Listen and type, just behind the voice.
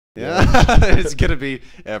Yeah, it's gonna be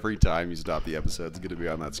every time you stop the episode, it's gonna be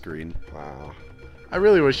on that screen. Wow. I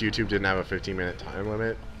really wish YouTube didn't have a 15-minute time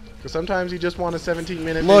limit. Because sometimes you just want a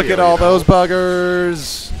 17-minute Look video, at all you know? those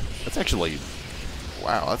buggers! That's actually...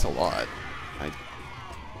 Wow, that's a lot. I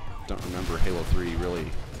don't remember Halo 3 really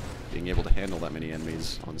being able to handle that many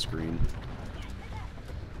enemies on screen.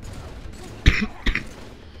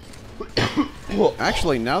 Well,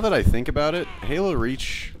 actually, now that I think about it, Halo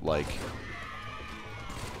Reach, like...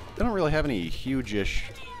 They don't really have any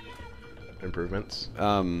huge-ish... Improvements?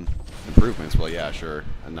 Improvements, well, yeah, sure.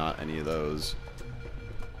 And not any of those.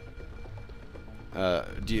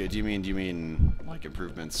 Do you mean like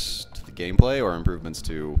improvements to the gameplay or improvements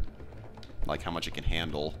to like how much it can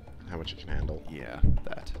handle? How much it can handle? Yeah,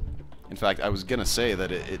 that. In fact, I was gonna say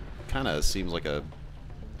that it kind of seems like a...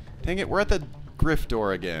 Dang it, we're at the Griff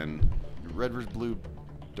door again. Red versus blue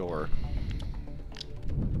door.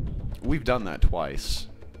 We've done that twice.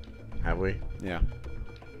 Have we? Yeah.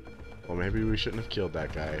 Well, maybe we shouldn't have killed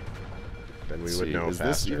that guy. Then we would know Is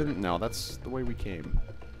faster. this even... No, that's the way we came.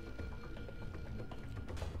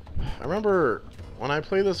 I remember when I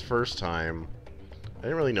played this first time, I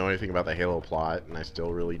didn't really know anything about the Halo plot, and I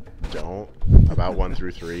still really don't about 1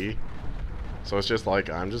 through 3. So it's just like,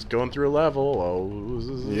 I'm just going through a level. Oh, this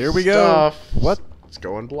is Here we stuff. go. What? It's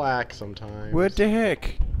going black sometimes. What the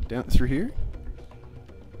heck? Down through here?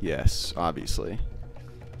 Yes, obviously.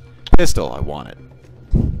 Pistol, I want it.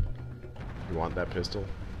 You want that pistol?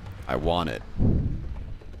 I want it.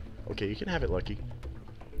 Okay, you can have it, Lucky.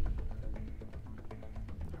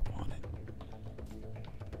 I want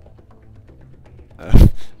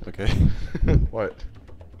it. Okay. What?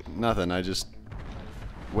 Nothing, I just...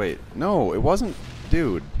 Wait, no, it wasn't...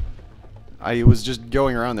 Dude. I was just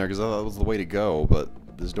going around there because I thought that was the way to go, but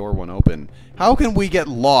this door won't open. How can we get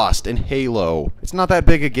lost in Halo? It's not that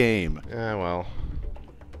big a game. Yeah, well.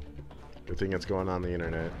 Good thing it's going on the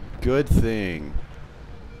internet. Good thing.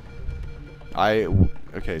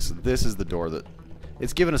 Okay, so this is the door that...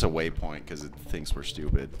 It's given us a waypoint because it thinks we're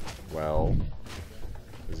stupid. Well,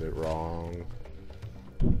 is it wrong?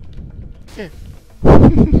 Eh.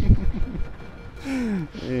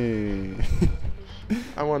 Hey.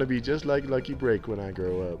 I want to be just like Lucky Break when I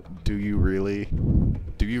grow up. Do you really?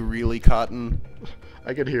 Do you really, Cotton?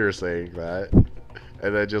 I could hear her saying that.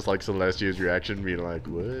 And then just like Celestia's reaction being like,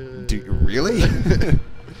 what? Do you really?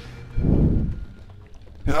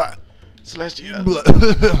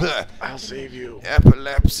 Celestia, I'll save you.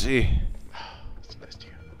 Epilepsy. Celestia.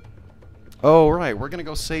 Oh, right, we're gonna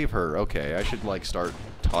go save her. Okay, I should, like, start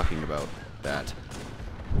talking about that.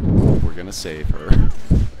 We're gonna save her.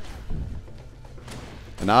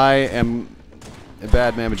 And I am a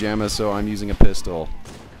bad mamma jamma, so I'm using a pistol.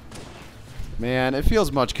 Man, it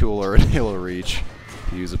feels much cooler in Halo Reach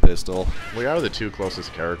to use a pistol. We are the two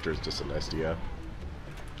closest characters to Celestia.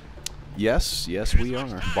 Yes, yes, we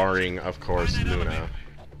are. Barring, of course, Luna.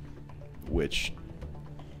 Which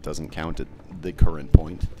doesn't count at the current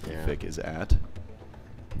point Yeah. Vic is at.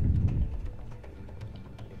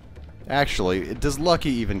 Actually, does Lucky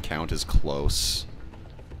even count as close?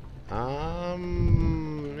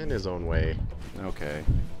 In his own way. Okay.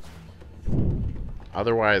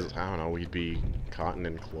 Otherwise, I don't know, we'd be Cotton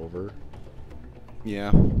and Clover.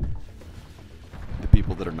 Yeah. The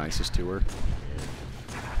people that are nicest to her.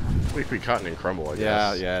 We'd be Cotton and Crumble, I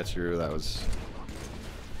Yeah, guess. yeah, true. That was...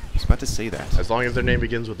 I was about to say that. As long as their name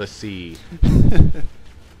begins with a C.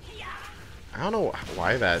 I don't know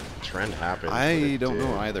why that trend happened. I don't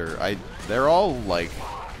know either. They're all, like,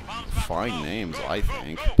 fine names, I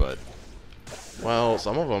think, but... Well,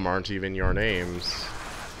 some of them aren't even your names.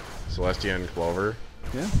 Celestia and Clover.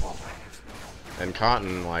 Yeah. And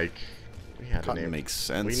Cotton, like... We had Cotton a name. makes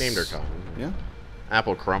sense. We named her Cotton. Yeah.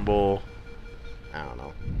 Apple Crumble. I don't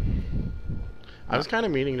know. I was kind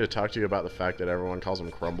of meaning to talk to you about the fact that everyone calls him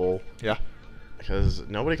Crumble. Yeah. Because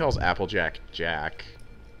nobody calls Applejack Jack.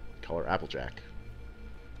 Call her Applejack.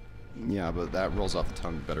 Yeah, but that rolls off the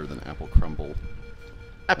tongue better than Apple Crumble.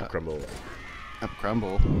 Apple Crumble. Apple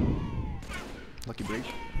Crumble. Lucky Break.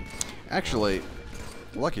 Actually,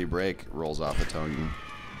 Lucky Break rolls off the tongue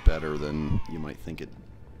better than you might think it.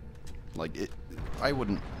 Like, I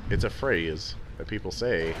wouldn't... It's a phrase that people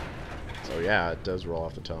say. So yeah, it does roll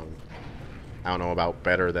off the tongue. I don't know about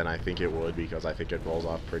better than I think it would, because I think it rolls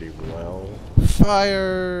off pretty well.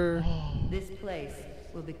 Fire! This place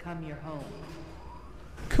will become your home.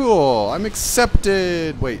 Cool, I'm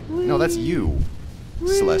accepted! Wait, no, that's you,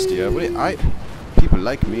 Celestia. Wait, people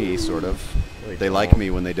like me, sort of. They like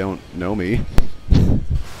me when they don't know me.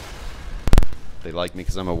 They like me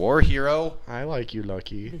because I'm a war hero. I like you,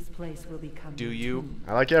 Lucky. This place will become Do your you? tomb.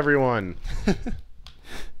 I like everyone.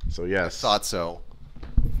 So yes, Thought so.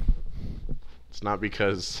 it's not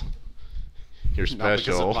because you're Not because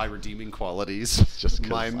special. of my redeeming qualities. It's just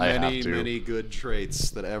 'cause my I have many, to. many good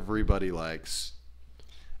traits that everybody likes.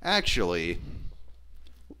 Actually,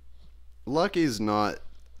 Lucky's not...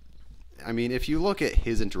 I mean, if you look at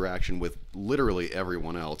his interaction with literally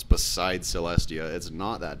everyone else besides Celestia, it's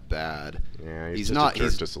not that bad. Yeah, he's he's just not... a jerk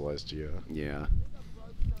he's, to Celestia. yeah.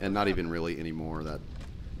 And not even really anymore. That...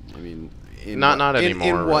 I mean... Not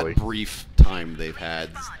anymore, in what really. brief time they've had.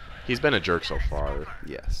 He's been a jerk so far,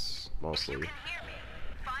 Yes. mostly.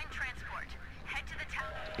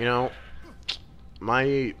 You know,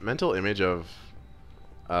 my mental image of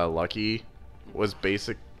Lucky was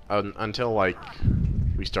basic until like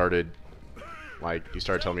we started, like you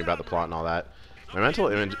started telling me about the plot and all that. My mental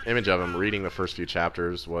image of him reading the first few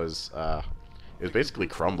chapters was it was basically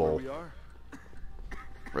Crumble.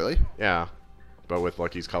 Really? Yeah, but with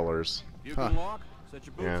Lucky's colors. You Huh. can walk. Set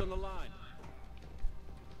your boots Yeah. on the line.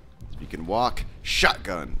 If you can walk,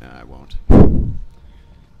 shotgun. Nah, I won't.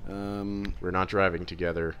 We're not driving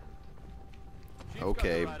together.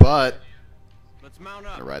 Okay, but Let's mount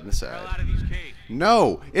up. I'll ride in the side. Hell out of these caves.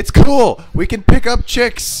 no, it's cool. We can pick up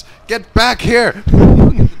chicks. Get back here. Get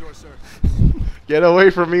the door, sir. Get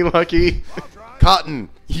away from me, Lucky! Cotton,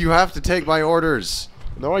 you have to take my orders.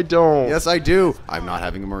 No, I don't. Yes, I do. I'm not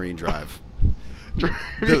having a marine drive. Drive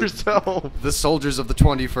The- yourself. The soldiers of the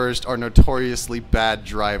 21st are notoriously bad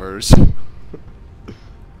drivers.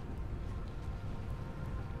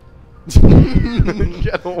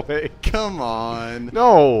 Get away. Come on.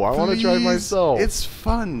 No, I want to drive Please. myself. It's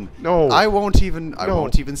fun. No. I won't even No.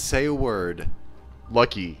 say a word.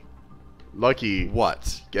 Lucky. Lucky.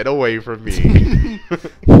 What? Get away from me.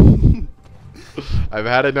 I've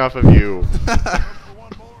had enough of you.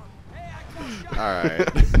 Alright.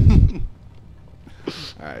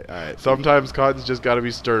 Alright. Sometimes Cotton's just got to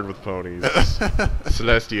be stirred with ponies.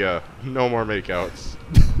 Celestia, no more makeouts.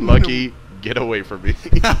 Lucky, get away from me.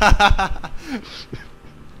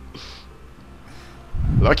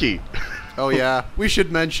 Lucky. Oh yeah, we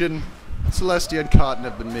should mention Celestia and Cotton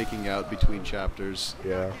have been making out between chapters.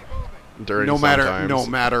 Yeah. During No sometimes.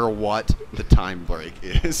 matter what the time break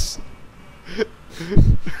is.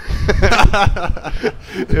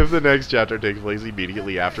 If the next chapter takes place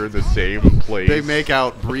immediately after in the same place. They make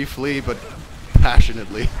out briefly but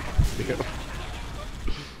passionately.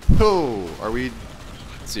 Oh, are we...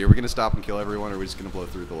 Let's see, are we going to stop and kill everyone, or are we just going to blow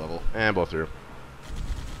through the level? And blow through.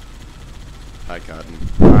 Hi, Cotton.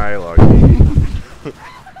 Hi, Lucky.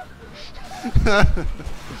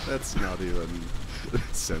 That's not even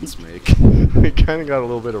sense make. We kind of got a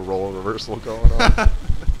little bit of role reversal going on.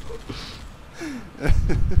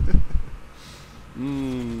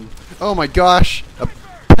 Oh my gosh, a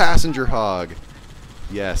passenger hog.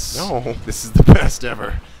 Yes. No. This is the best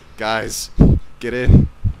ever. Guys, get in.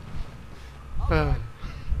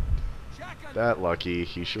 That Lucky,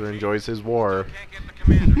 he sure enjoys his war. Can't get the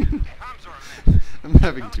commander. Comms are I'm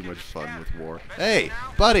having too much fun with war. Hey,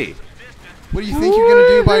 buddy. What do you think you're going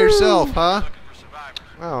to do by yourself, huh? for survivors.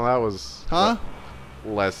 Well, that was Huh?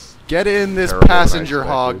 less. Get in this Terrible than I passenger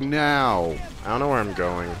hog expected. now. I don't know where I'm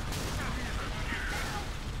going.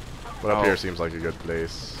 But Oh. up here seems like a good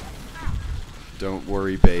place. Don't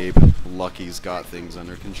worry, babe. Lucky's got things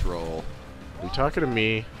under control. Are you talking to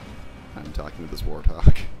me? I'm talking to this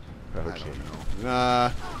warthog. I Okay. don't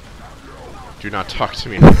know. Do not talk to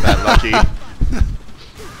me like that, Lucky.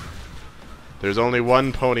 There's only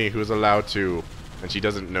one pony who's allowed to, and she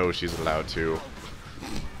doesn't know she's allowed to.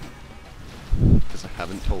 Because I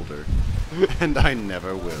haven't told her. And I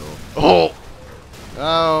never will. Oh!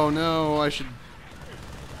 Oh no, I should...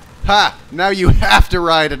 Ha! Now you have to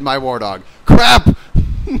ride in my Wardog. Crap!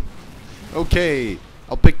 Okay,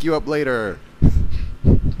 I'll pick you up later.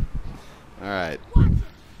 Alright.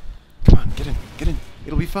 Come on, get in, get in.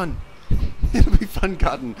 It'll be fun. It'll be fun,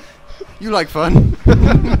 Cotton. You like fun.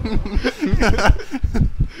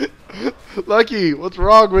 Lucky, what's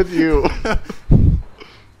wrong with you?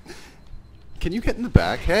 Can you get in the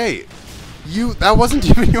back? Hey! You... That wasn't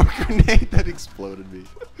even your grenade that exploded me.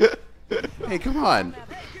 Hey, come on.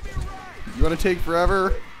 You want to take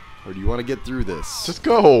forever? Or do you want to get through this? Just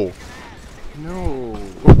go. No.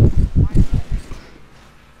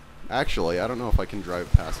 Actually, I don't know if I can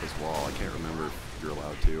drive past this wall. I can't remember if you're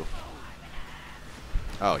allowed to.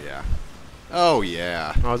 Oh, yeah. Oh,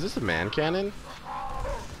 yeah. Oh, is this a man cannon?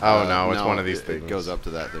 Oh, no, it's one of these it things. goes up to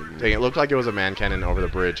that thing. Dang, it looked like it was a man cannon over the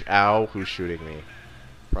bridge. Ow, who's shooting me?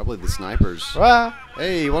 Probably the snipers. Ah!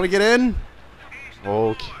 Hey, you want to get in?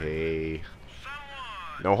 Okay.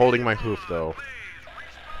 No holding my hoof, though.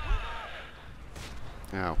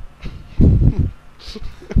 Ow.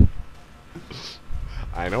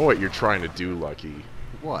 I know what you're trying to do, Lucky.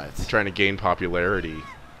 What? You're trying to gain popularity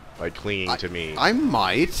by clinging to me. I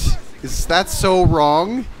might. Is that so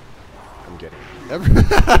wrong? I'm getting.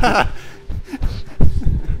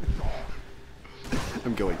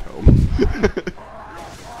 I'm going home.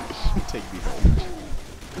 Take me home.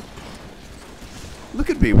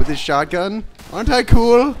 Look at me with this shotgun. Aren't I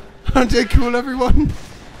cool? Aren't I cool, everyone?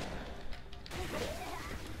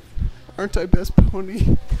 Aren't I best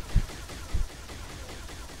pony?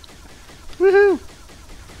 Woohoo!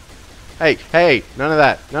 Hey, hey! None of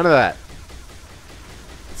that! None of that!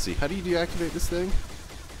 Let's see. How do you deactivate this thing?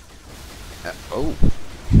 Oh.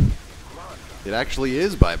 It actually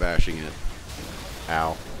is by bashing it.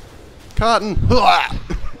 Ow. Cotton!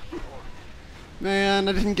 Man,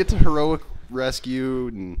 I didn't get to heroic rescue.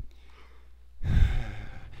 And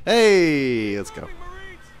hey, let's go.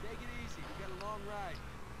 Marines, take it easy. We got a long ride.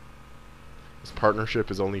 This partnership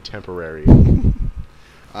is only temporary.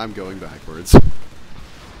 I'm going backwards.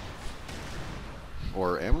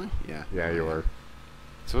 Or am I? Yeah. Yeah, you are.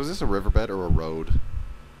 So is this a riverbed or a road?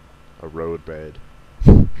 A roadbed.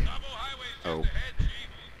 Double highway just Oh. ahead, Chief.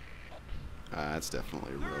 That's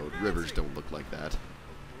definitely a road. Rivers don't look like that.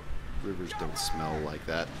 Rivers don't smell like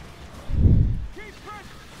that.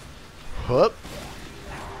 Hup.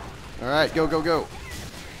 Alright, go, go, go.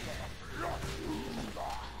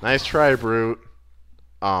 Nice try, Brute.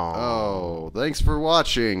 Aw. Oh, thanks for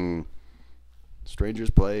watching.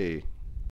 Strangers Play.